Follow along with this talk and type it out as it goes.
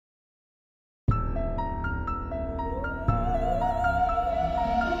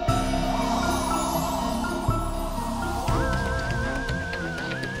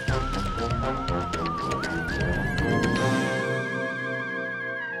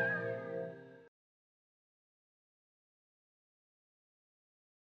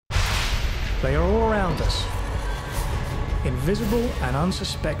They are all around us, invisible and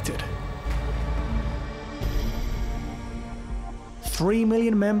unsuspected. 3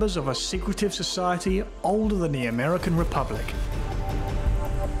 million members of a secretive society older than the American Republic.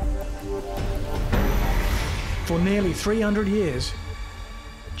 For nearly 300 years,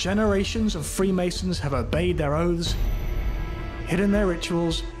 generations of Freemasons have obeyed their oaths, hidden their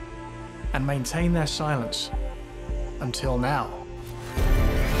rituals, and maintained their silence, until now.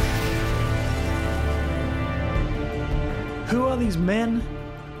 Who are these men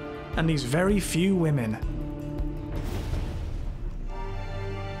and these very few women?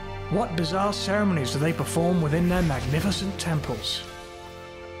 What bizarre ceremonies do they perform within their magnificent temples?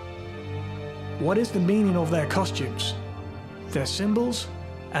 What is the meaning of their costumes, their symbols,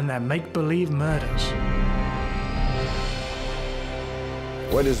 and their make-believe murders?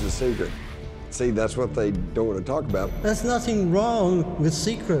 What is the secret? See, that's what they don't want to talk about. There's nothing wrong with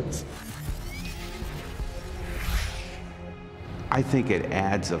secrets. I think it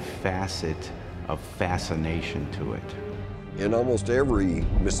adds a facet of fascination to it. In almost every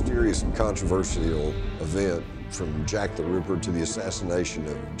mysterious and controversial event, from Jack the Ripper to the assassination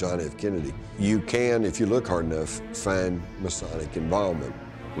of John F. Kennedy, you can, if you look hard enough, find Masonic involvement.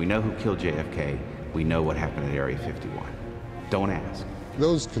 We know who killed JFK. We know what happened at Area 51. Don't ask.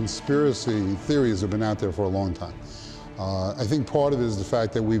 Those conspiracy theories have been out there for a long time. I think part of it is the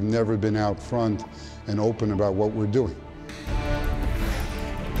fact that we've never been out front and open about what we're doing.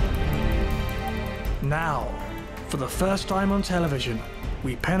 Now, for the first time on television,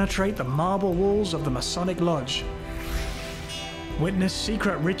 we penetrate the marble walls of the Masonic Lodge. Witness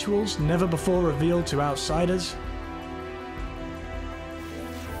secret rituals never before revealed to outsiders.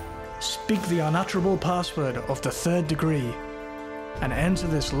 Speak the unutterable password of the third degree and enter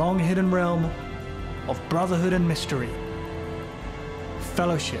this long-hidden realm of brotherhood and mystery,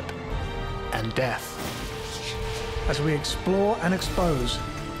 fellowship and death, as we explore and expose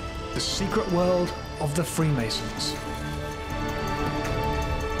the secret world of the Freemasons.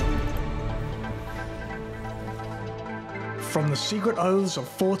 From the secret oaths of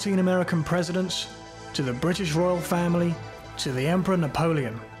 14 American presidents, to the British royal family, to the Emperor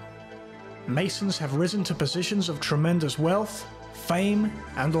Napoleon, Masons have risen to positions of tremendous wealth, fame,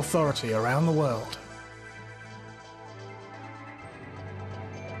 and authority around the world.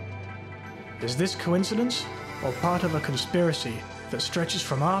 Is this coincidence, or part of a conspiracy that stretches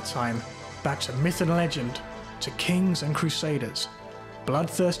from our time back to myth and legend, to kings and crusaders,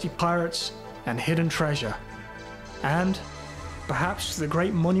 bloodthirsty pirates and hidden treasure, and perhaps the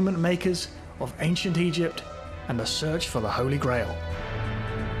great monument makers of ancient Egypt and the search for the Holy Grail?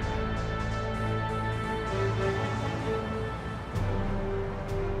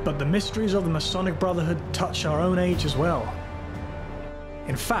 But the mysteries of the Masonic Brotherhood touch our own age as well.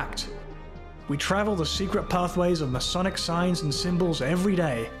 In fact, we travel the secret pathways of Masonic signs and symbols every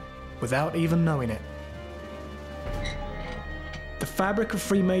day without even knowing it. The fabric of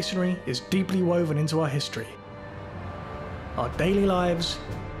Freemasonry is deeply woven into our history, our daily lives,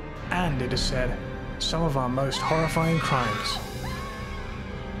 and, it is said, some of our most horrifying crimes.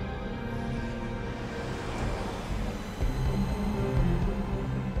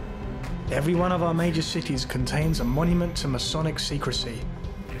 Every one of our major cities contains a monument to Masonic secrecy.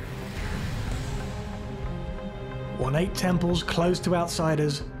 Ornate temples closed to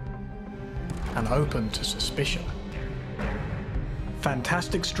outsiders and open to suspicion.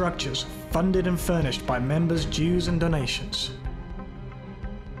 Fantastic structures funded and furnished by members' dues and donations.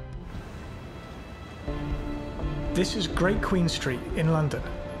 This is Great Queen Street in London,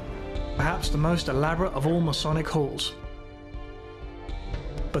 perhaps the most elaborate of all Masonic halls.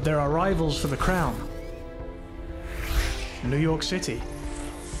 But there are rivals for the crown. New York City,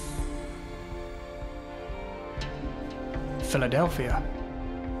 Philadelphia,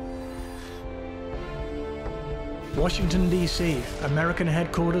 Washington, D.C., American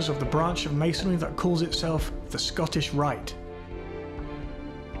headquarters of the branch of Masonry that calls itself the Scottish Rite.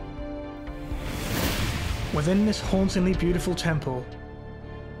 Within this hauntingly beautiful temple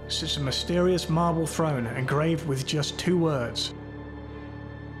sits a mysterious marble throne engraved with just 2 words: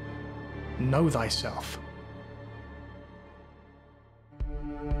 Know thyself.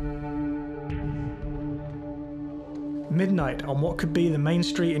 Midnight on what could be the main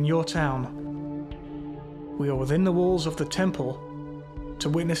street in your town, we are within the walls of the temple to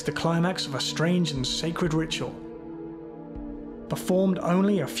witness the climax of a strange and sacred ritual, performed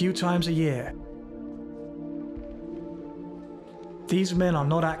only a few times a year. These men are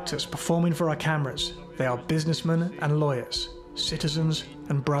not actors performing for our cameras. They are businessmen and lawyers, citizens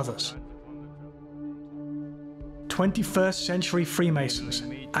and brothers. 21st century Freemasons,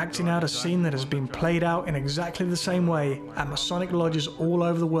 acting out a scene that has been played out in exactly the same way at Masonic lodges all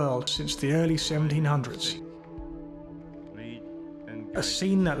over the world since the early 1700s. A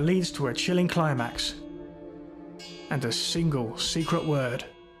scene that leads to a chilling climax and a single secret word.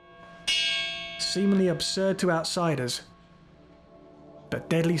 Seemingly absurd to outsiders, but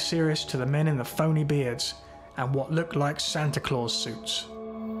deadly serious to the men in the phony beards and what looked like Santa Claus suits.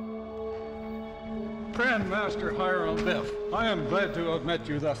 Grand Master Hiram Biff, I am glad to have met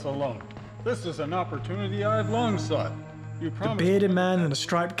you thus alone. This is an opportunity I have long sought. You The bearded man in the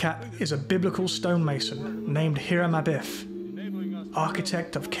striped cap is a biblical stonemason named Hiram Abiff,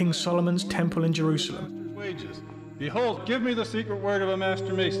 architect of King Solomon's temple in Jerusalem. Wages. Behold, give me the secret word of a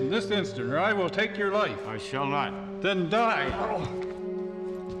master mason this instant, or I will take your life. I shall not. Then die.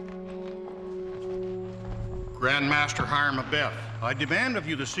 Grand Master Hiram Abiff, I demand of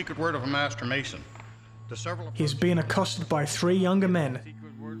you the secret word of a master mason. He's being accosted by 3 younger men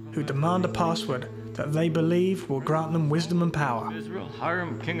who demand a password that they believe will grant them wisdom and power. Israel,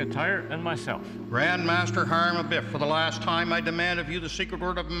 Hiram, King of Tyre, and myself. Grand Master Hiram Abiff, for the last time I demand of you the secret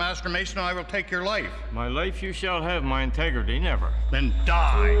word of a master mason, or I will take your life. My life you shall have, my integrity never. Then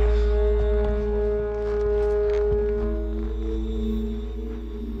die.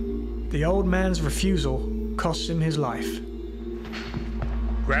 The old man's refusal costs him his life.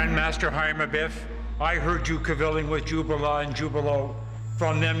 Grand Master Hiram Abiff, I heard you cavilling with Jubala and Jubalo.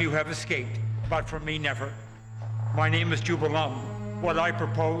 From them you have escaped, but from me never. My name is Jubalum. What I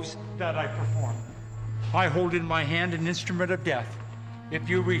propose, that I perform. I hold in my hand an instrument of death. If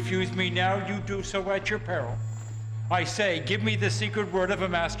you refuse me now, you do so at your peril. I say, give me the secret word of a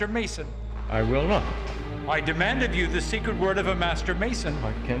master mason. I will not. I demand of you the secret word of a master mason.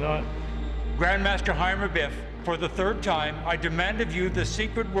 I cannot. Grand Master Hiram Abiff, for the 3rd time, I demand of you the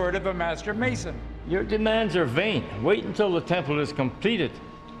secret word of a master mason. Your demands are vain. Wait until the temple is completed,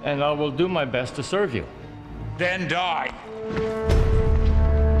 and I will do my best to serve you. Then die.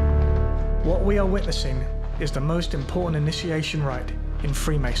 What we are witnessing is the most important initiation rite in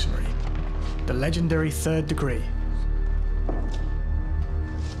Freemasonry, the legendary 3rd degree.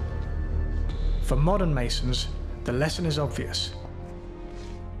 For modern Masons, the lesson is obvious.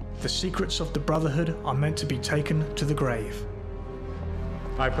 The secrets of the Brotherhood are meant to be taken to the grave.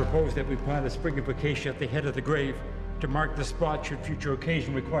 I propose that we plant a sprig of acacia at the head of the grave to mark the spot should future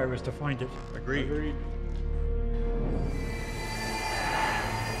occasion require us to find it. Agreed.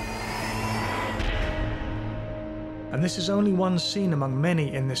 And this is only one scene among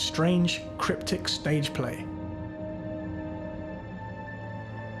many in this strange, cryptic stage play.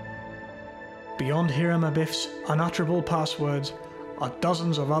 Beyond Hiram Abiff's unutterable passwords are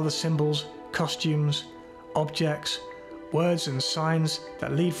dozens of other symbols, costumes, objects, words and signs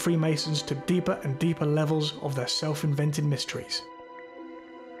that lead Freemasons to deeper and deeper levels of their self-invented mysteries.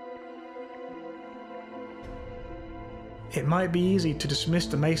 It might be easy to dismiss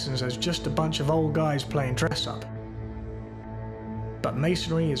the Masons as just a bunch of old guys playing dress-up. But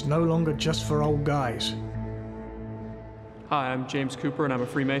Masonry is no longer just for old guys. Hi, I'm James Cooper and I'm a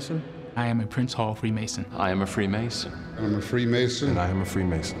Freemason. I am a Prince Hall Freemason. I am a Freemason. I'm a Freemason. And I am a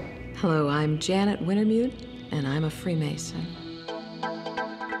Freemason. Hello, I'm Janet Wintermute, and I'm a Freemason.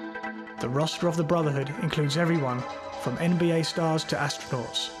 The roster of the Brotherhood includes everyone from NBA stars to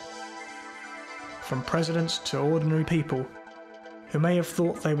astronauts, from presidents to ordinary people who may have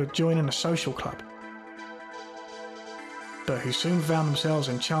thought they would join in a social club, but who soon found themselves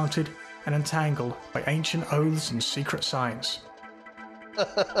enchanted and entangled by ancient oaths and secret signs.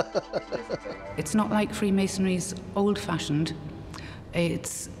 It's not like Freemasonry's old-fashioned.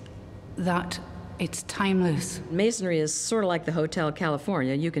 It's that it's timeless. Masonry is sort of like the Hotel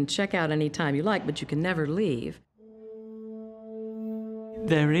California. You can check out any time you like, but you can never leave.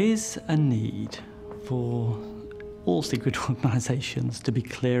 There is a need for all secret organizations to be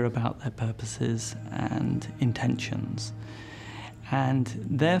clear about their purposes and intentions. And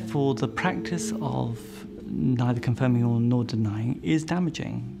therefore, the practice of neither confirming nor denying is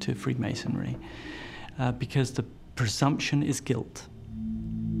damaging to Freemasonry because the presumption is guilt.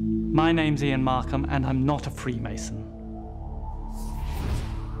 My name's Ian Markham, and I'm not a Freemason.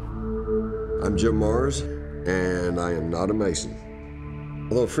 I'm Jim Mars, and I am not a Mason.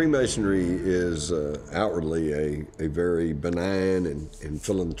 Although Freemasonry is outwardly a very benign and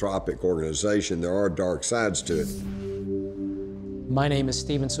philanthropic organization, there are dark sides to it. My name is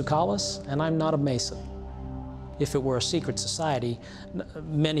Stephen Soukalis, and I'm not a Mason. if it were a secret society,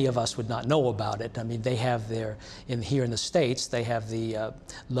 many of us would not know about it. I mean, they have their, here in the States, they have the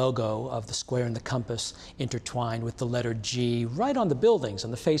logo of the square and the compass intertwined with the letter G right on the buildings,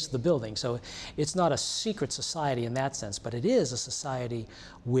 on the face of the building. So it's not a secret society in that sense, but it is a society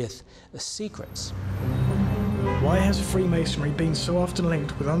with secrets. Why has Freemasonry been so often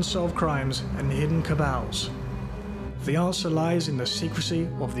linked with unsolved crimes and hidden cabals? The answer lies in the secrecy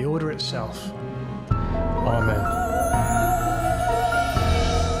of the order itself. Amen.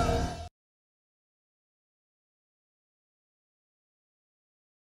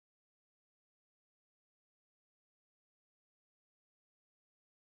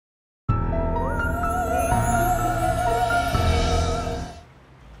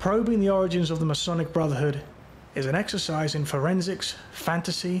 Probing the origins of the Masonic Brotherhood is an exercise in forensics,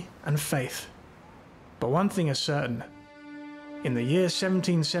 fantasy, and faith. But one thing is certain. In the year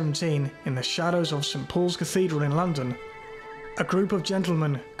 1717, in the shadows of St. Paul's Cathedral in London, a group of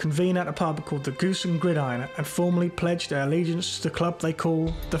gentlemen convene at a pub called the Goose and Gridiron and formally pledge their allegiance to the club they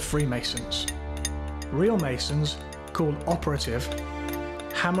call the Freemasons. Real Masons, called operative,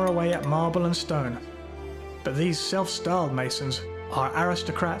 hammer away at marble and stone. But these self-styled Masons are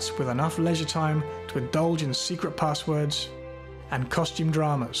aristocrats with enough leisure time to indulge in secret passwords and costume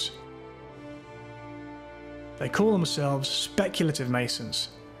dramas. They call themselves speculative Masons,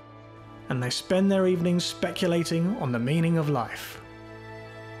 and they spend their evenings speculating on the meaning of life.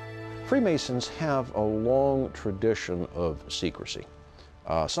 Freemasons have a long tradition of secrecy.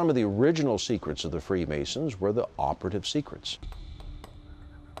 Some of the original secrets of the Freemasons were the operative secrets.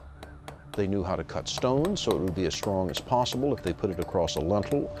 They knew how to cut stone so it would be as strong as possible if they put it across a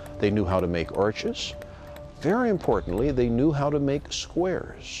lintel. They knew how to make arches. Very importantly, they knew how to make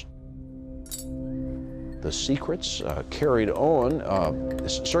squares. The secrets carried on,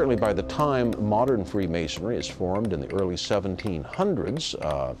 certainly by the time modern Freemasonry is formed in the early 1700s,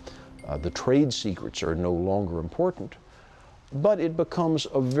 the trade secrets are no longer important, but it becomes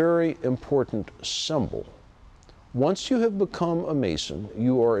a very important symbol. Once you have become a Mason,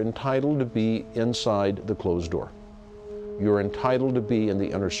 you are entitled to be inside the closed door. You're entitled to be in the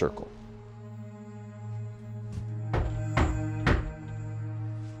inner circle.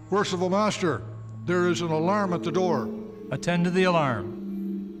 Worshipful Master, there is an alarm at the door. Attend to the alarm.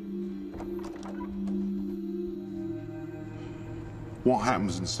 What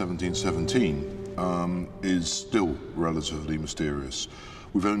happens in 1717 is still relatively mysterious.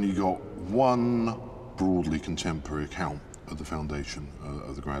 We've only got one broadly contemporary account of the foundation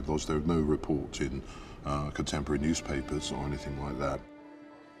of the Grand Lodge. There are no reports in contemporary newspapers or anything like that.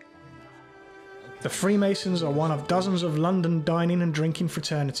 The Freemasons are one of dozens of London dining and drinking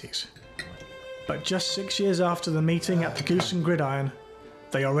fraternities. But just 6 years after the meeting at the Goose and Gridiron,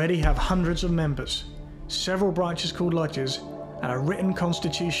 they already have hundreds of members, several branches called lodges, and a written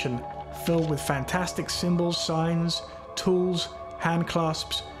constitution filled with fantastic symbols, signs, tools, hand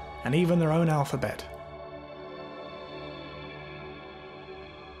clasps, and even their own alphabet.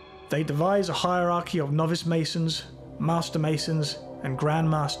 They devise a hierarchy of novice Masons, master Masons, and Grand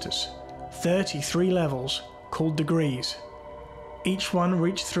Masters, 33 levels called degrees. Each one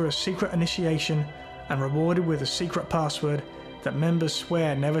reached through a secret initiation and rewarded with a secret password that members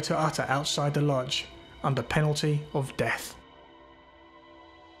swear never to utter outside the lodge, under penalty of death.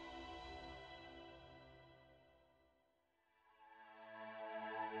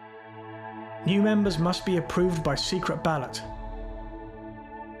 New members must be approved by secret ballot.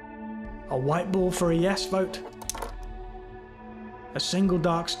 A white ball for a yes vote. A single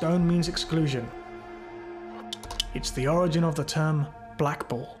dark stone means exclusion. It's the origin of the term black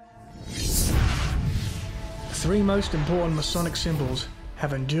ball. The three most important Masonic symbols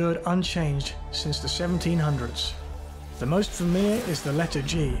have endured unchanged since the 1700s. The most familiar is the letter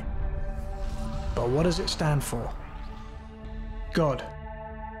G. But what does it stand for? God,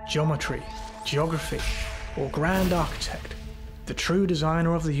 geometry, geography, or grand architect, the true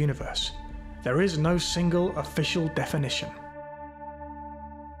designer of the universe. There is no single official definition.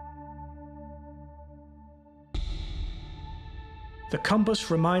 The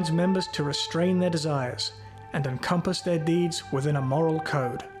compass reminds members to restrain their desires and encompass their deeds within a moral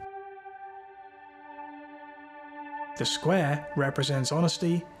code. The square represents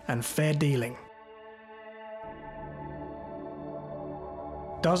honesty and fair dealing.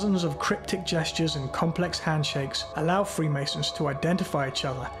 Dozens of cryptic gestures and complex handshakes allow Freemasons to identify each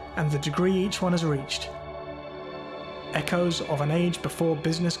other and the degree each one has reached. Echoes of an age before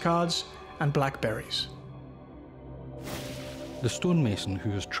business cards and Blackberries. The stonemason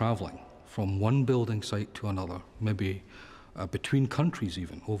who is travelling from one building site to another, maybe between countries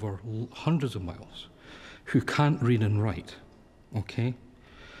even, over hundreds of miles, who can't read and write, okay?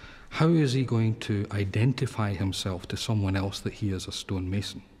 How is he going to identify himself to someone else that he is a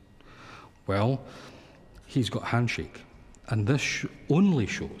stonemason? Well, he's got handshake, and this only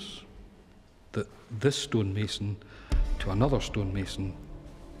shows that this stonemason to another stonemason,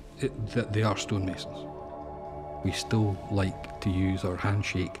 that they are stonemasons. We still like to use our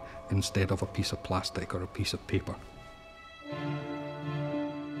handshake instead of a piece of plastic or a piece of paper.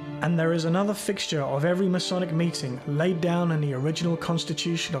 And there is another fixture of every Masonic meeting laid down in the original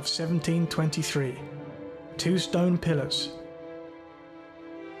Constitution of 1723. 2 stone pillars.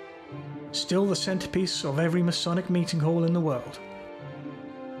 Still the centerpiece of every Masonic meeting hall in the world.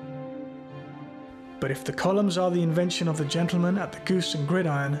 But if the columns are the invention of the gentlemen at the Goose and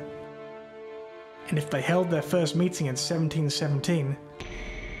Gridiron, and if they held their first meeting in 1717,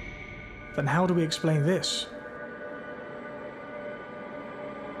 then how do we explain this?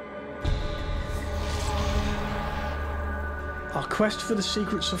 Our quest for the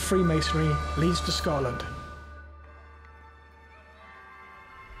secrets of Freemasonry leads to Scotland.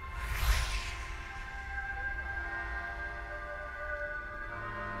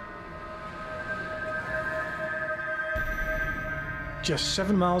 Just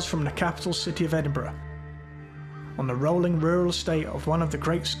 7 miles from the capital city of Edinburgh, on the rolling rural estate of one of the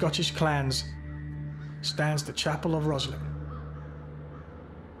great Scottish clans, stands the Chapel of Rosslyn.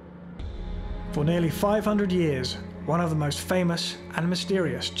 For nearly 500 years, one of the most famous and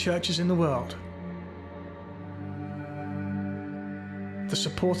mysterious churches in the world. The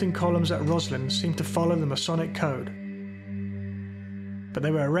supporting columns at Rosslyn seem to follow the Masonic Code, but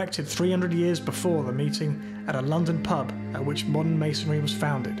they were erected 300 years before the meeting at a London pub at which modern Masonry was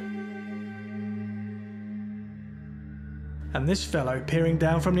founded. And this fellow peering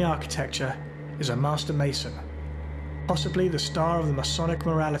down from the architecture is a Master Mason, possibly the star of the Masonic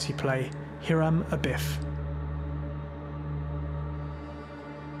morality play Hiram Abiff.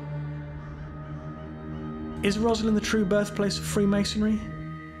 Is Rosslyn the true birthplace of Freemasonry?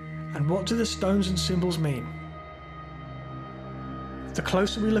 And what do the stones and symbols mean? The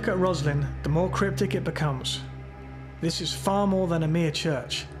closer we look at Rosslyn, the more cryptic it becomes. This is far more than a mere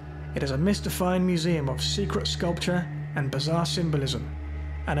church. It is a mystifying museum of secret sculpture and bizarre symbolism,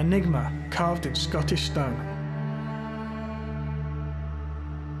 an enigma carved in Scottish stone.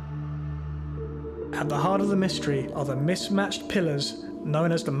 At the heart of the mystery are the mismatched pillars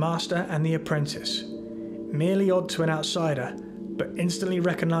known as the Master and the Apprentice, merely odd to an outsider, but instantly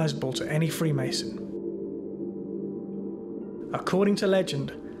recognizable to any Freemason. According to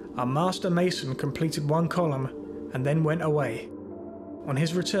legend, a Master Mason completed one column and then went away. On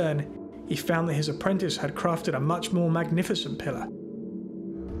his return, he found that his apprentice had crafted a much more magnificent pillar.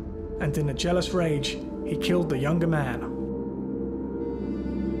 And in a jealous rage, he killed the younger man.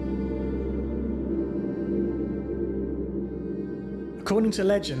 According to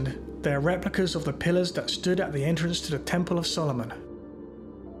legend, they are replicas of the pillars that stood at the entrance to the Temple of Solomon,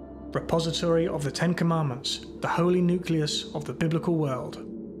 repository of the 10 Commandments, the holy nucleus of the biblical world.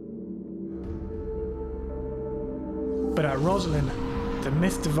 But at Rosslyn, the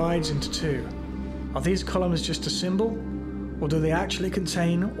myth divides into two. Are these columns just a symbol, or do they actually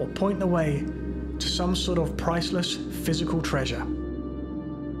contain or point the way to some sort of priceless physical treasure?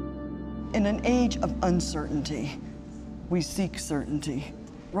 In an age of uncertainty, we seek certainty.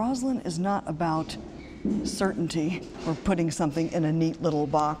 Rosslyn is not about certainty or putting something in a neat little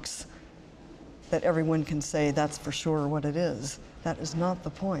box that everyone can say that's for sure what it is. That is not the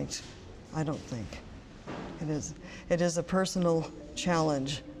point, I don't think. It is a personal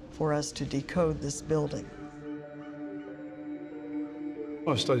challenge for us to decode this building.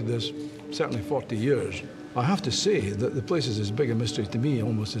 I've studied this certainly 40 years. I have to say that the place is as big a mystery to me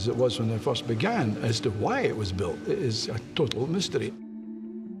almost as it was when I first began as to why it was built. It is a total mystery.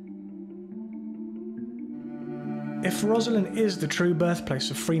 If Rosslyn is the true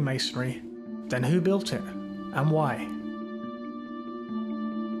birthplace of Freemasonry, then who built it, and why?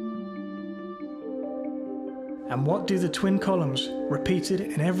 And what do the twin columns, repeated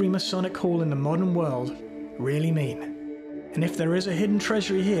in every Masonic hall in the modern world, really mean? And if there is a hidden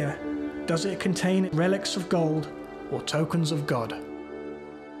treasury here, does it contain relics of gold or tokens of God?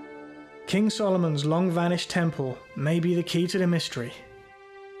 King Solomon's long-vanished temple may be the key to the mystery.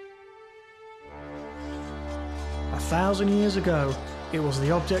 1,000 years ago, it was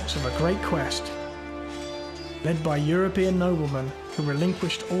the object of a great quest, led by European noblemen who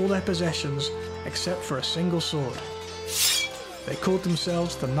relinquished all their possessions except for a single sword. They called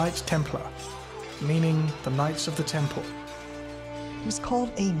themselves the Knights Templar, meaning the Knights of the Temple. It was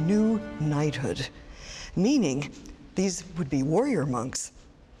called a new knighthood, meaning these would be warrior monks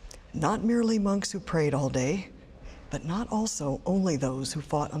Not merely monks who prayed all day, but not also only those who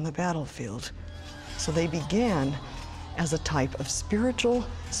fought on the battlefield. So they began as a type of spiritual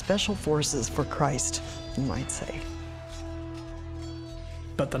special forces for Christ, you might say.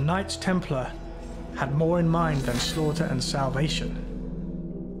 But the Knights Templar had more in mind than slaughter and salvation.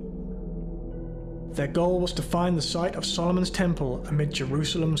 Their goal was to find the site of Solomon's Temple amid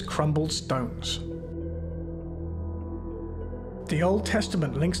Jerusalem's crumbled stones. The Old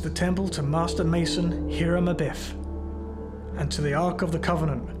Testament links the temple to Master Mason Hiram Abiff and to the Ark of the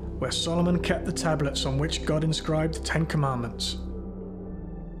Covenant, where Solomon kept the tablets on which God inscribed the Ten Commandments.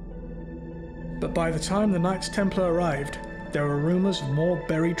 But by the time the Knights Templar arrived, there were rumors of more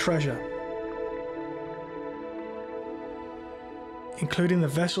buried treasure, including the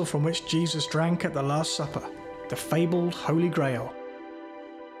vessel from which Jesus drank at the Last Supper, the fabled Holy Grail.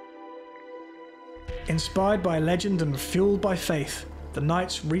 Inspired by legend and fueled by faith, the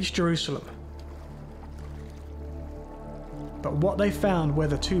Knights reached Jerusalem. But what they found where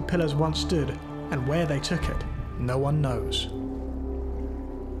the two pillars once stood and where they took it, no one knows.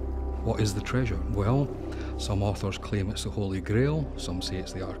 What is the treasure? Well, some authors claim it's the Holy Grail, some say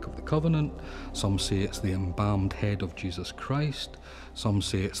it's the Ark of the Covenant, some say it's the embalmed head of Jesus Christ, some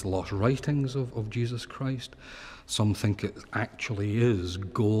say it's the lost writings of Jesus Christ, some think it actually is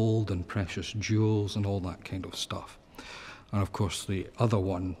gold and precious jewels and all that kind of stuff. And of course the other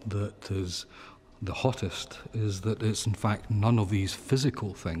one that is the hottest is that it's in fact none of these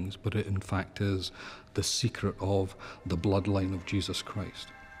physical things, but it in fact is the secret of the bloodline of Jesus Christ.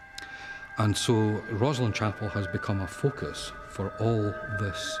 And so Rosslyn Chapel has become a focus for all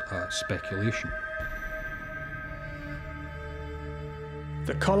this speculation.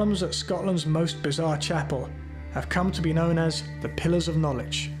 The columns at Scotland's most bizarre chapel have come to be known as the Pillars of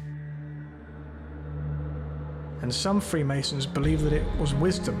Knowledge. And some Freemasons believe that it was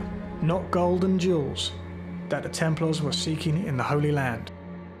wisdom, not gold and jewels, that the Templars were seeking in the Holy Land.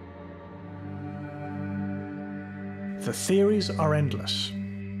 The theories are endless.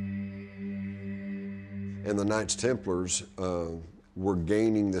 And the Knights Templars were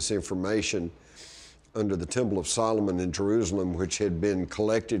gaining this information under the Temple of Solomon in Jerusalem, which had been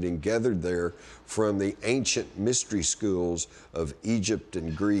collected and gathered there from the ancient mystery schools of Egypt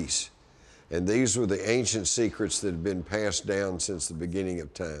and Greece. And these were the ancient secrets that had been passed down since the beginning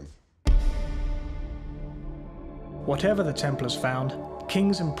of time. Whatever the Templars found,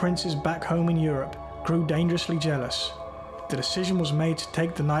 kings and princes back home in Europe grew dangerously jealous. The decision was made to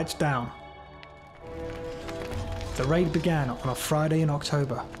take the Knights down. The raid began on a Friday in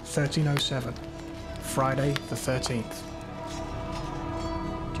October 1307, Friday the 13th.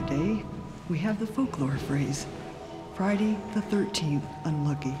 Today, we have the folklore phrase, Friday the 13th,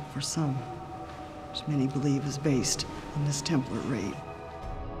 unlucky for some, which many believe is based on this Templar raid.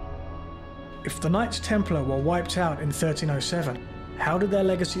 If the Knights Templar were wiped out in 1307, how did their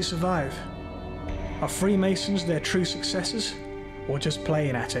legacy survive? Are Freemasons their true successors, or just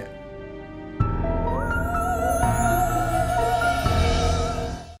playing at it?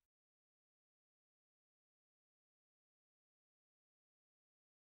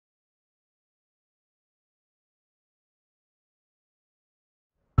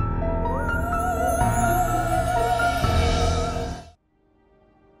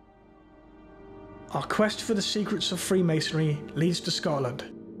 Our quest for the secrets of Freemasonry leads to Scotland,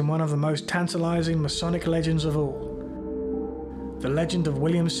 and one of the most tantalizing Masonic legends of all. The legend of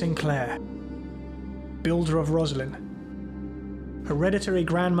William Sinclair, builder of Rosslyn, hereditary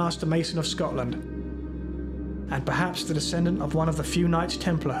Grand Master Mason of Scotland, and perhaps the descendant of one of the few Knights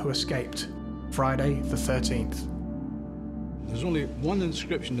Templar who escaped, Friday the 13th. There's only one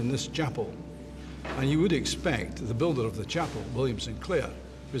inscription in this chapel, and you would expect the builder of the chapel, William Sinclair,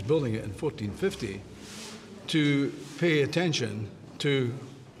 who was building it in 1450, to pay attention to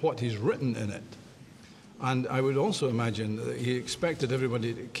what he's written in it. And I would also imagine that he expected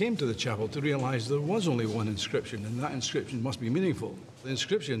everybody that came to the chapel to realize there was only one inscription, and that inscription must be meaningful. The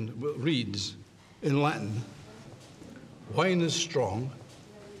inscription reads in Latin, "Wine is strong,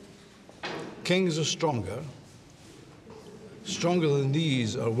 kings are stronger, stronger than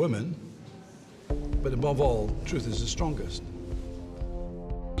these are women, but above all, truth is the strongest."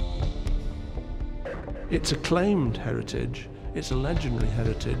 It's a claimed heritage, it's a legendary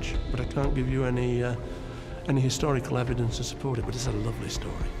heritage, but I can't give you any historical evidence to support it, but it's a lovely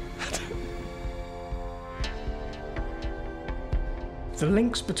story. The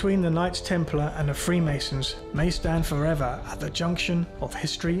links between the Knights Templar and the Freemasons may stand forever at the junction of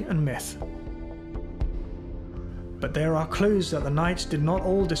history and myth. But there are clues that the Knights did not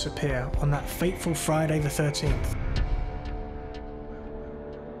all disappear on that fateful Friday the 13th.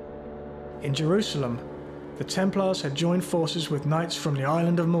 In Jerusalem, the Templars had joined forces with knights from the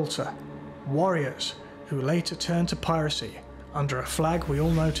island of Malta, warriors who later turned to piracy under a flag we all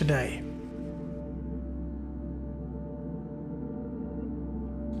know today.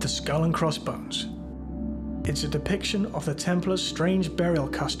 The Skull and Crossbones. It's a depiction of the Templars' strange burial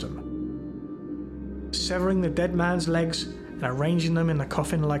custom, severing the dead man's legs and arranging them in the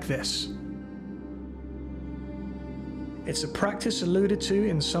coffin like this. It's a practice alluded to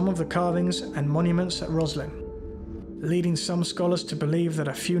in some of the carvings and monuments at Rosslyn, leading some scholars to believe that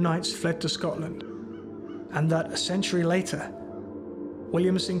a few knights fled to Scotland, and that a century later,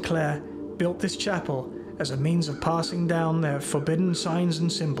 William Sinclair built this chapel as a means of passing down their forbidden signs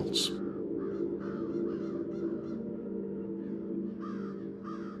and symbols.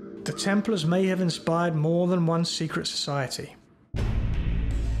 The Templars may have inspired more than one secret society.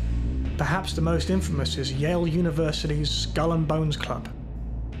 Perhaps the most infamous is Yale University's Skull and Bones Club.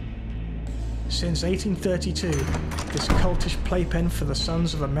 Since 1832, this cultish playpen for the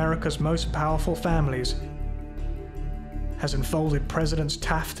sons of America's most powerful families has enfolded Presidents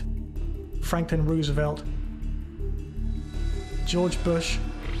Taft, Franklin Roosevelt, George Bush,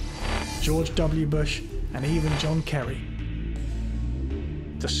 George W. Bush, and even John Kerry.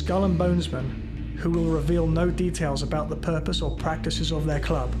 The Skull and Bonesmen, who will reveal no details about the purpose or practices of their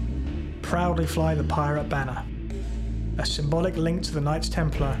club, proudly fly the pirate banner, a symbolic link to the Knights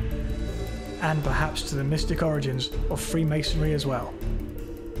Templar and perhaps to the mystic origins of Freemasonry as well.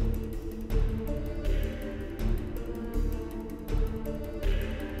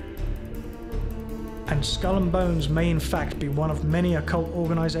 And Skull and Bones may in fact be one of many occult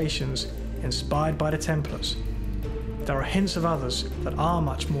organisations inspired by the Templars. There are hints of others that are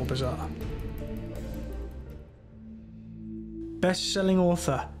much more bizarre. Best-selling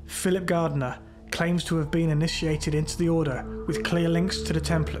author Philip Gardner claims to have been initiated into the order with clear links to the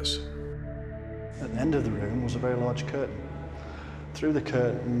Templars. At the end of the room was a very large curtain. Through the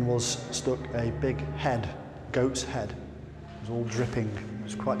curtain was stuck a big head, goat's head. It was all dripping, it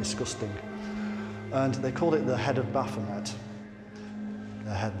was quite disgusting. And they called it the head of Baphomet,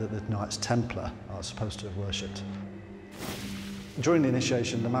 the head that the Knights Templar are supposed to have worshipped. During the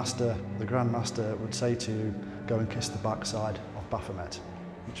initiation, the master, the Grand Master, would say to you, go and kiss the backside of Baphomet,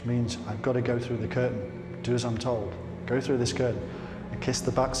 which means I've got to go through the curtain, do as I'm told, go through this curtain and kiss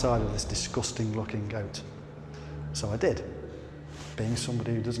the backside of this disgusting looking goat. So I did, being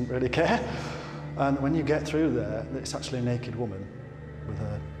somebody who doesn't really care. And when you get through there, it's actually a naked woman with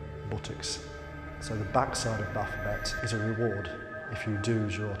her buttocks. So the backside of Baphomet is a reward if you do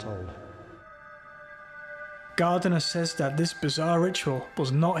as you're told. Gardner says that this bizarre ritual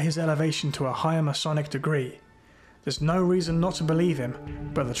was not his elevation to a higher Masonic degree. There's no reason not to believe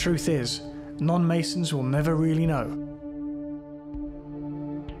him, but the truth is, non-Masons will never really know.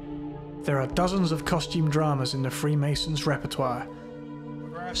 There are dozens of costume dramas in the Freemasons' repertoire,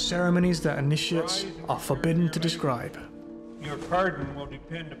 ceremonies that initiates are forbidden to describe. Your pardon will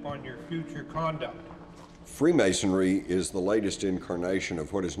depend upon your future conduct. Freemasonry is the latest incarnation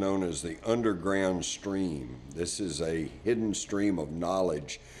of what is known as the underground stream. This is a hidden stream of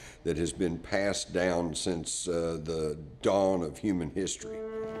knowledge that has been passed down since the dawn of human history.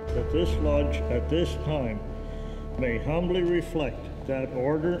 That this lodge at this time may humbly reflect that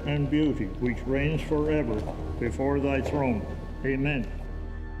order and beauty which reigns forever before thy throne. Amen.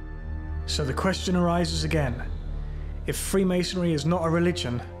 So the question arises again. If Freemasonry is not a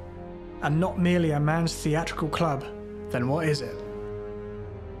religion, and not merely a man's theatrical club, then what is it?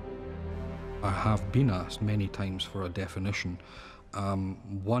 I have been asked many times for a definition.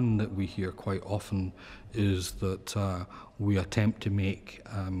 One that we hear quite often is that we attempt to make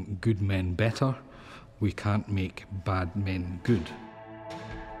good men better. We can't make bad men good.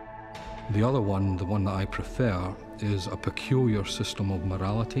 The other one, the one that I prefer, is a peculiar system of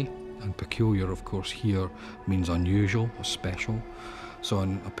morality. And peculiar, of course, here means unusual or special. So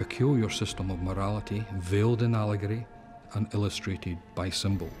a peculiar system of morality, veiled in allegory and illustrated by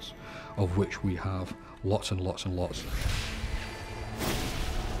symbols, of which we have lots and lots and lots.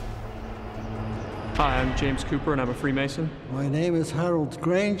 Hi, I'm James Cooper and I'm a Freemason. My name is Harold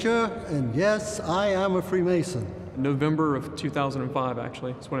Granger, and yes, I am a Freemason. November of 2005,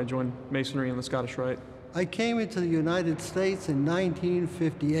 actually. That's when I joined Masonry in the Scottish Rite. I came into the United States in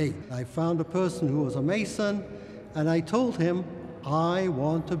 1958. I found a person who was a Mason, and I told him, I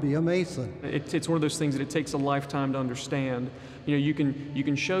want to be a Mason. It's one of those things that it takes a lifetime to understand. You know, you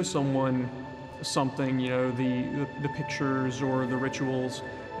can show someone something, you know, the pictures or the rituals,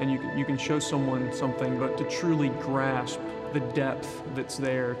 and you can show someone something, but to truly grasp the depth that's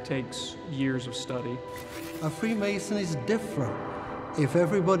there takes years of study. A Freemason is different. If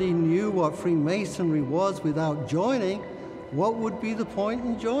everybody knew what Freemasonry was without joining, what would be the point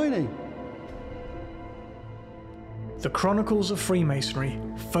in joining? The Chronicles of Freemasonry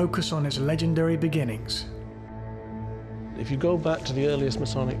focus on its legendary beginnings. If you go back to the earliest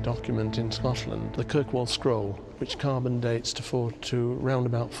Masonic document in Scotland, the Kirkwall Scroll, which carbon dates to round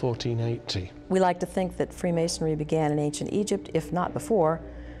about 1480. We like to think that Freemasonry began in ancient Egypt, if not before,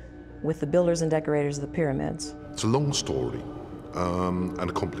 with the builders and decorators of the pyramids. It's a long story and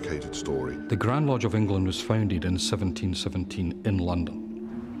a complicated story. The Grand Lodge of England was founded in 1717 in London.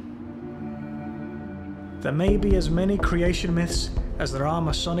 There may be as many creation myths as there are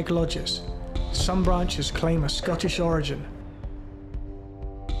Masonic lodges. Some branches claim a Scottish origin.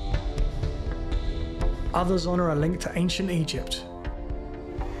 Others honour a link to ancient Egypt.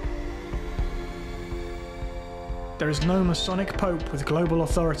 There is no Masonic Pope with global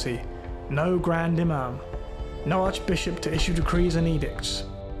authority, no Grand Imam, no Archbishop to issue decrees and edicts.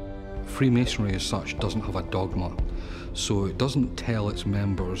 Freemasonry as such doesn't have a dogma, so it doesn't tell its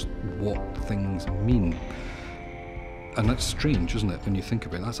members what things mean. And that's strange, isn't it, when you think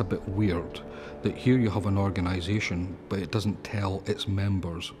about it? That's a bit weird, that here you have an organisation, but it doesn't tell its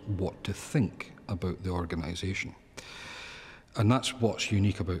members what to think about the organisation. And that's what's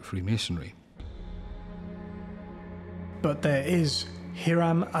unique about Freemasonry. But there is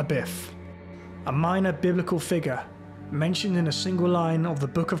Hiram Abiff, a minor biblical figure mentioned in a single line of the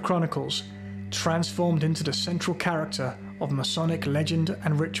Book of Chronicles, transformed into the central character of Masonic legend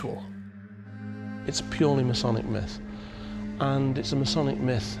and ritual. It's a purely Masonic myth, and it's a Masonic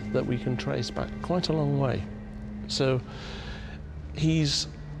myth that we can trace back quite a long way. So he's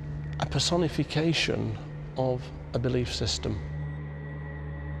a personification of a belief system.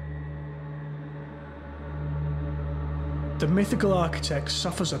 The mythical architect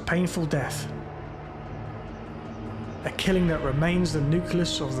suffers a painful death, a killing that remains the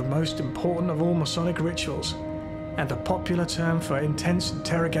nucleus of the most important of all Masonic rituals, and a popular term for intense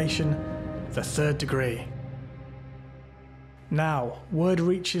interrogation, the third degree. Now, word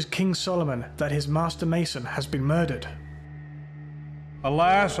reaches King Solomon that his master mason has been murdered.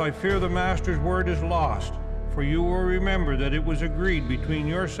 Alas, I fear the master's word is lost, for you will remember that it was agreed between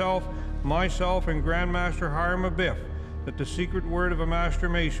yourself, myself, and Grandmaster Hiram Abiff that the secret word of a master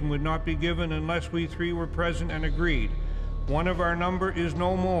mason would not be given unless we three were present and agreed. One of our number is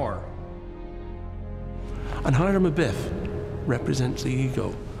no more. And Hiram Abiff represents the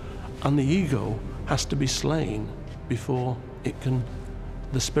ego, and the ego has to be slain before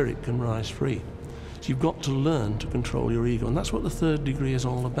the spirit can rise free. So you've got to learn to control your ego, and that's what the third degree is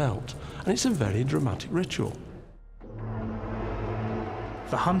all about. And it's a very dramatic ritual.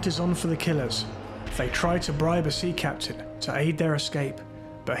 The hunt is on for the killers. They try to bribe a sea captain to aid their escape,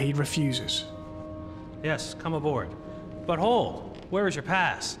 but he refuses. Yes, come aboard. But hold, where is your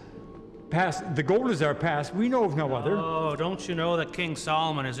pass? Pass? The gold is our pass. We know of no other. Oh, don't you know that King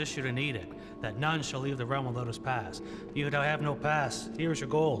Solomon has issued an edict that none shall leave the realm without his pass? You that have no pass, here is your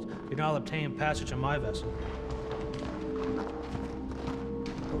gold. You now obtain passage on my vessel.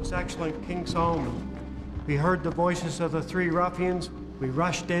 Most excellent King Solomon, we heard the voices of the three ruffians. We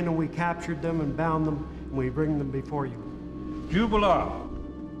rushed in and we captured them and bound them, and we bring them before you. Jubilee!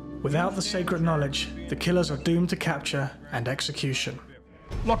 Without the sacred knowledge, the killers are doomed to capture and execution.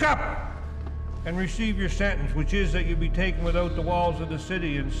 Look up! And receive your sentence, which is that you be taken without the walls of the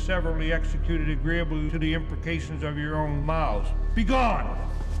city and severally executed agreeably to the imprecations of your own mouths. Be gone!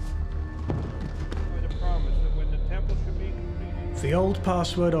 By the promise that when the temple should be completed... The old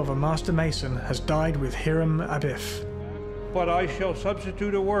password of a master mason has died with Hiram Abiff. But I shall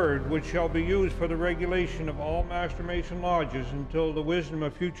substitute a word which shall be used for the regulation of all Master Mason lodges until the wisdom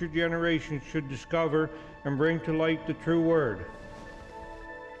of future generations should discover and bring to light the true word.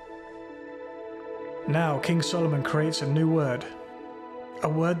 Now King Solomon creates a new word. A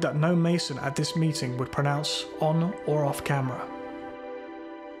word that no Mason at this meeting would pronounce on or off camera.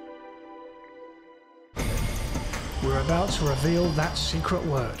 We're about to reveal that secret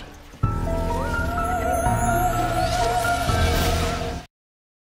word.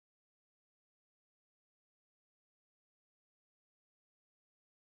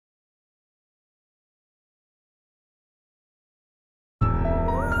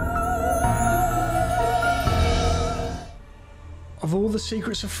 Of all the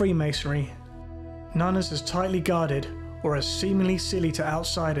secrets of Freemasonry, none is as tightly guarded or as seemingly silly to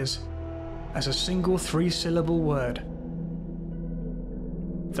outsiders as a single three-syllable word.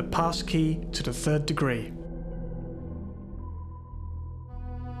 The pass key to the third degree.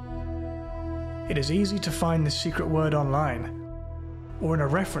 It is easy to find this secret word online or in a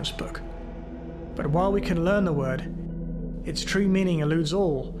reference book, but while we can learn the word, its true meaning eludes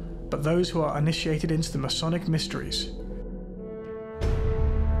all but those who are initiated into the Masonic mysteries.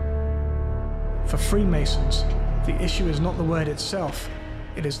 For Freemasons, the issue is not the word itself,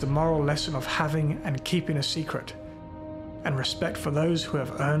 it is the moral lesson of having and keeping a secret, and respect for those who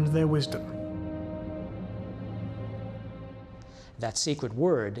have earned their wisdom. That secret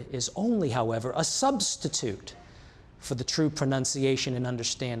word is only, however, a substitute for the true pronunciation and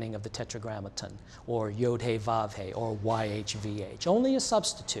understanding of the Tetragrammaton, or Yod-He-Vav-He, or YHVH. Only a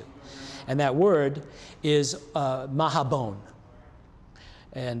substitute. And that word is Mahabon,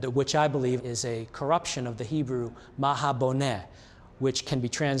 and which I believe is a corruption of the Hebrew Mahaboneh, which can be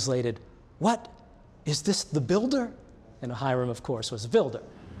translated, "What? Is this the builder?" And Hiram, of course, was a builder.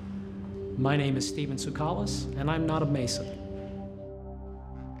 My name is Stephen Tsoukalos, and I'm not a Mason.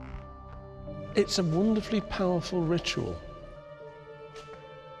 It's a wonderfully powerful ritual.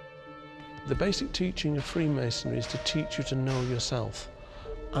 The basic teaching of Freemasonry is to teach you to know yourself.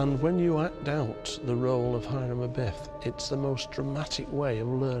 And when you act out the role of Hiram Abiff, it's the most dramatic way of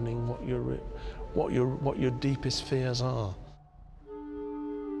learning what your deepest fears are.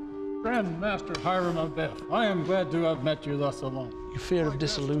 Grand Master Hiram Abiff, I am glad to have met you thus alone. Your fear of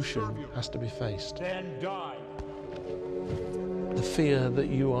dissolution has to be faced. Then die. The fear that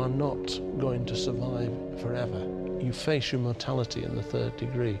you are not going to survive forever. You face your mortality in the third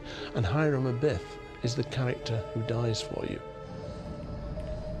degree, and Hiram Abiff is the character who dies for you.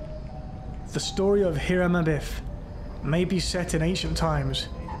 The story of Hiram Abiff may be set in ancient times,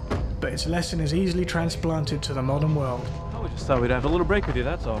 but its lesson is easily transplanted to the modern world. Oh, we just thought we'd have a little break with you,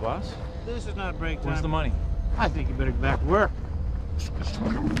 that's all, boss. This is not break time. Where's the money? I think you better get back to work.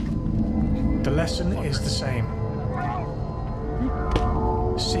 The lesson is the same.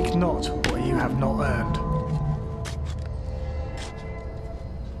 Seek not what you have not earned.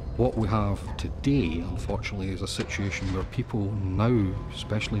 What we have today, unfortunately, is a situation where people now,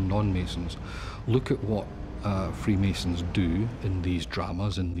 especially non-Masons, look at what Freemasons do in these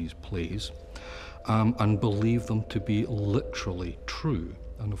dramas, in these plays, and believe them to be literally true.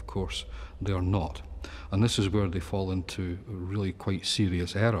 And of course, they are not. And this is where they fall into a really quite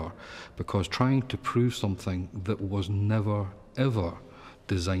serious error, because trying to prove something that was never, ever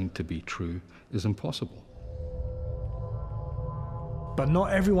designed to be true is impossible. But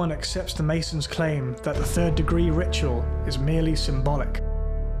not everyone accepts the Masons' claim that the third degree ritual is merely symbolic.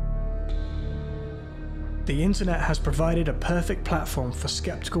 The internet has provided a perfect platform for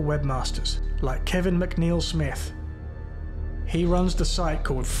skeptical webmasters like Kevin McNeil Smith. He runs the site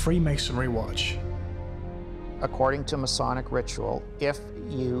called Freemasonry Watch. According to Masonic ritual, if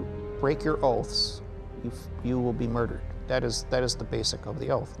you break your oaths, you will be murdered. That is the basic of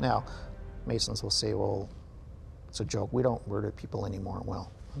the oath. Now, Masons will say, well, it's a joke. We don't murder people anymore.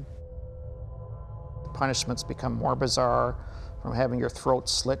 Well, the punishments become more bizarre, from having your throat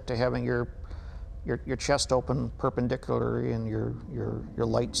slit to having your chest open perpendicularly and your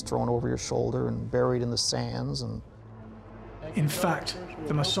lights thrown over your shoulder and buried in the sands. And in fact,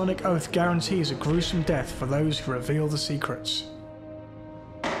 the Masonic oath guarantees a gruesome death for those who reveal the secrets.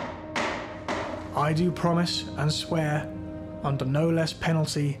 I do promise and swear, under no less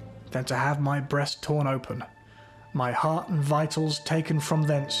penalty than to have my breast torn open, my heart and vitals taken from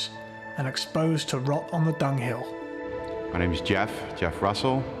thence, and exposed to rot on the dunghill. My name is Jeff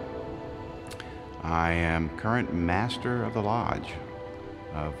Russell. I am current master of the lodge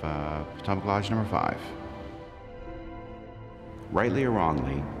of Potomac Lodge number 5. Rightly or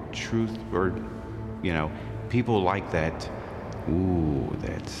wrongly, truth or, people like that, ooh,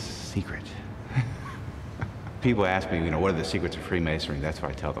 that's secret. People ask me, what are the secrets of Freemasonry? That's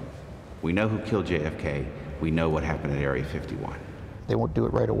what I tell them. We know who killed JFK. We know what happened at Area 51. They won't do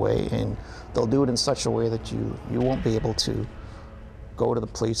it right away, and they'll do it in such a way that you won't be able to go to the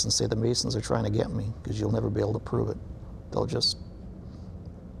police and say the Masons are trying to get me, because you'll never be able to prove it. They'll just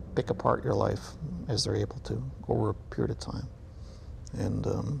pick apart your life as they're able to over a period of time. And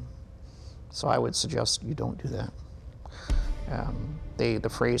so I would suggest you don't do that. The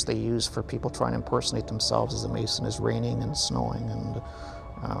phrase they use for people trying to impersonate themselves as a Mason is raining and snowing, and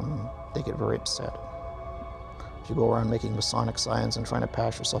they get very upset. If you go around making Masonic signs and trying to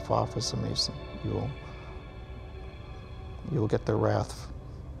pass yourself off as a Mason, you will get their wrath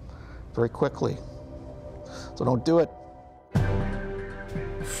very quickly. So don't do it.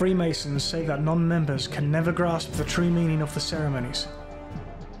 Freemasons say that non-members can never grasp the true meaning of the ceremonies,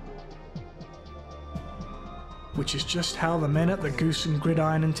 which is just how the men at the Goose and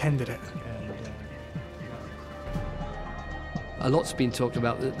Gridiron intended it. A lot's been talked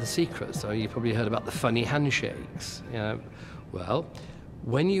about the secrets, so you've probably heard about the funny handshakes. Well,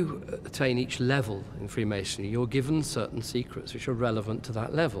 When you attain each level in Freemasonry, you're given certain secrets which are relevant to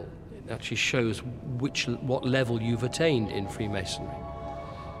that level. It actually shows what level you've attained in Freemasonry.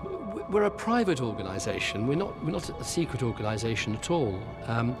 We're a private organisation. We're not a secret organisation at all.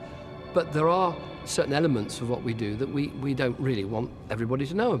 But there are certain elements of what we do that we don't really want everybody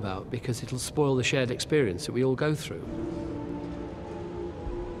to know about, because it'll spoil the shared experience that we all go through.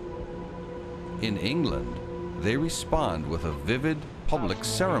 In England, they respond with a vivid public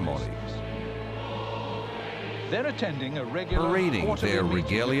ceremony, They're attending a regular parading their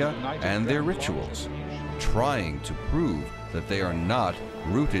regalia and their rituals, trying to prove that they are not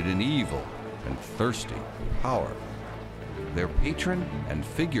rooted in evil and thirsty for power. Their patron and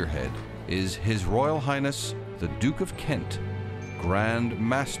figurehead is His Royal Highness the Duke of Kent, Grand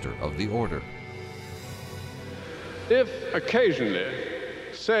Master of the Order. If occasionally,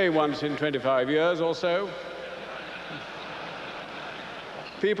 say once in 25 years or so,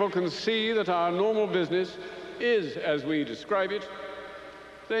 people can see that our normal business is as we describe it,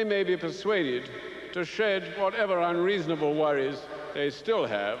 they may be persuaded to shed whatever unreasonable worries they still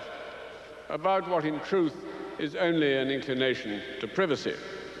have about what in truth is only an inclination to privacy.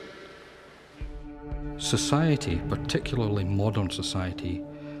 Society, particularly modern society,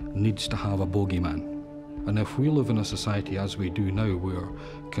 needs to have a bogeyman. And if we live in a society as we do now, where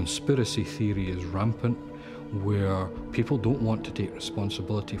conspiracy theory is rampant, where people don't want to take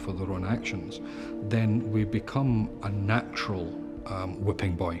responsibility for their own actions, then we become a natural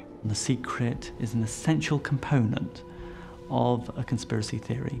whipping boy. The secret is an essential component of a conspiracy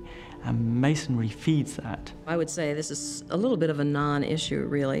theory, and Masonry feeds that. I would say this is a little bit of a non-issue,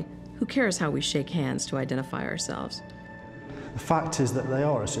 really. Who cares how we shake hands to identify ourselves? The fact is that they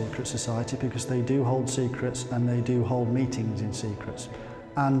are a secret society because they do hold secrets and they do hold meetings in secrets.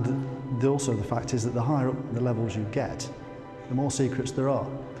 And also the fact is that the higher up the levels you get, the more secrets there are.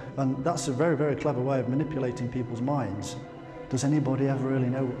 And that's a very, very clever way of manipulating people's minds. Does anybody ever really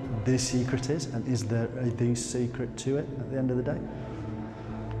know what this secret is? And is there a the secret to it at the end of the day?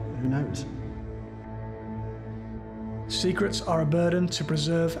 Who knows? Secrets are a burden to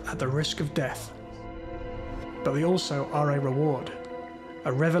preserve at the risk of death. But they also are a reward,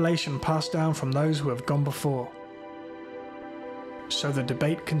 a revelation passed down from those who have gone before. So the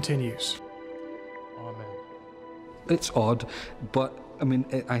debate continues. Amen. It's odd, but I mean,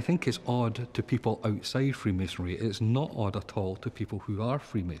 I think it's odd to people outside Freemasonry. It's not odd at all to people who are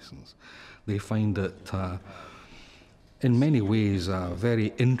Freemasons. They find it, in many ways, a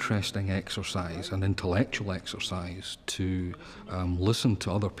very interesting exercise, an intellectual exercise to listen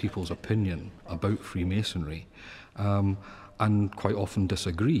to other people's opinion about Freemasonry, and quite often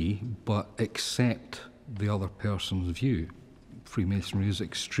disagree, but accept the other person's view. Freemasonry is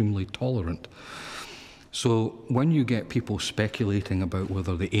extremely tolerant. So when you get people speculating about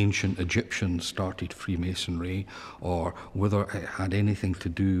whether the ancient Egyptians started Freemasonry or whether it had anything to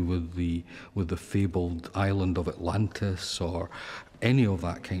do with the fabled island of Atlantis or any of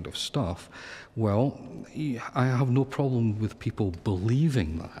that kind of stuff, well, I have no problem with people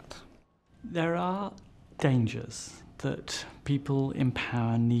believing that. There are dangers that people in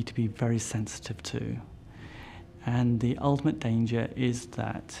power need to be very sensitive to. And the ultimate danger is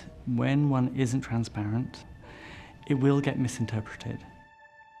that when one isn't transparent, it will get misinterpreted.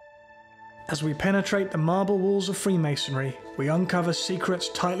 As we penetrate the marble walls of Freemasonry, we uncover secrets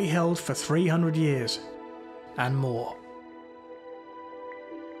tightly held for 300 years, and more.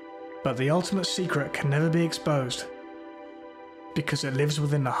 But the ultimate secret can never be exposed, because it lives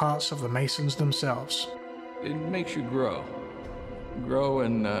within the hearts of the Masons themselves. It makes you grow. Grow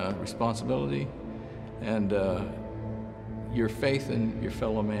in responsibility and your faith in your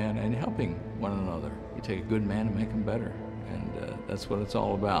fellow man and helping one another. You take a good man and make him better, and that's what it's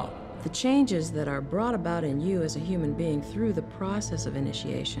all about. The changes that are brought about in you as a human being through the process of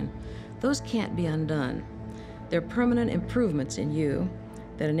initiation, those can't be undone. They're permanent improvements in you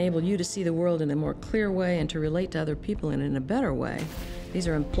that enable you to see the world in a more clear way and to relate to other people in a better way. These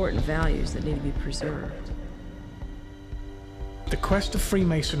are important values that need to be preserved. The quest of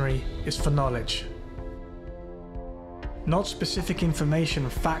Freemasonry is for knowledge. Not specific information,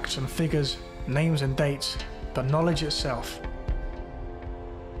 facts and figures, names and dates, but knowledge itself.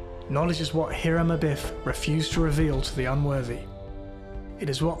 Knowledge is what Hiram Abiff refused to reveal to the unworthy. It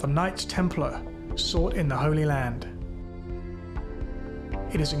is what the Knights Templar sought in the Holy Land.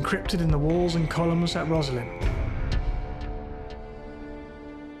 It is encrypted in the walls and columns at Rosslyn.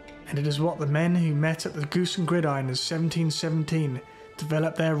 And it is what the men who met at the Goose and Gridiron in 1717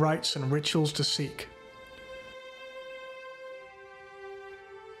 developed their rites and rituals to seek.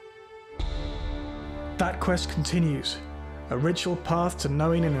 That quest continues, a ritual path to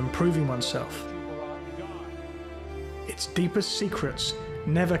knowing and improving oneself. Its deepest secrets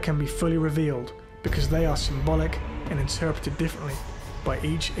never can be fully revealed because they are symbolic and interpreted differently by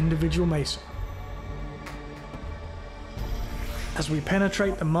each individual Mason. As we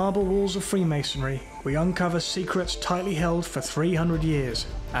penetrate the marble walls of Freemasonry, we uncover secrets tightly held for 300 years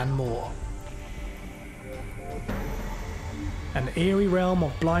and more. An eerie realm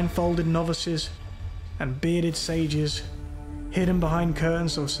of blindfolded novices and bearded sages, hidden behind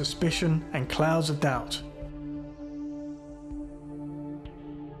curtains of suspicion and clouds of doubt.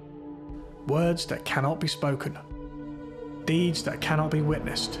 Words that cannot be spoken, deeds that cannot be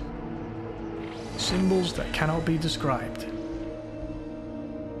witnessed, symbols that cannot be described.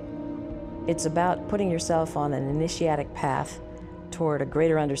 It's about putting yourself on an initiatic path toward a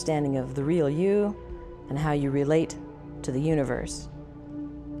greater understanding of the real you and how you relate to the universe.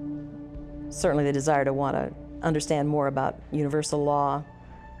 Certainly the desire to want to understand more about universal law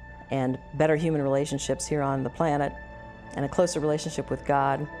and better human relationships here on the planet and a closer relationship with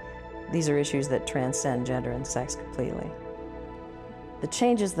God. These are issues that transcend gender and sex completely. The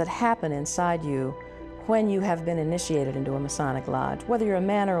changes that happen inside you when you have been initiated into a Masonic lodge, whether you're a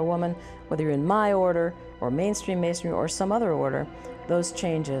man or a woman, whether you're in my order or mainstream Masonry or some other order, those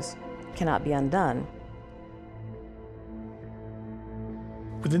changes cannot be undone.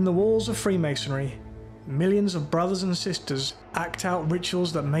 Within the walls of Freemasonry, millions of brothers and sisters act out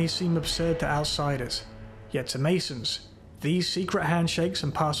rituals that may seem absurd to outsiders. Yet to Masons, these secret handshakes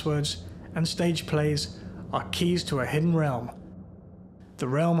and passwords and stage plays are keys to a hidden realm. The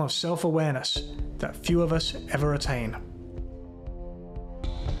realm of self-awareness that few of us ever attain.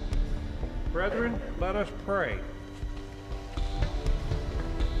 Brethren, let us pray.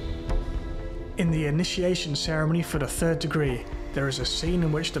 In the initiation ceremony for the 3rd degree, there is a scene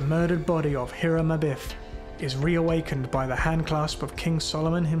in which the murdered body of Hiram Abiff is reawakened by the handclasp of King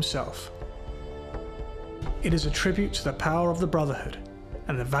Solomon himself. It is a tribute to the power of the Brotherhood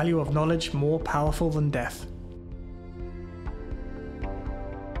and the value of knowledge more powerful than death.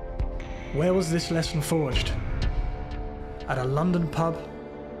 Where was this lesson forged? At a London pub,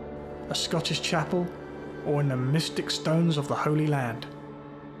 a Scottish chapel, or in the mystic stones of the Holy Land?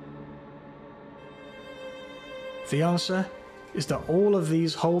 The answer is that all of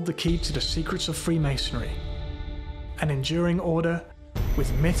these hold the key to the secrets of Freemasonry, an enduring order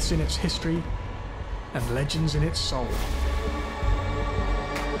with myths in its history and legends in its soul.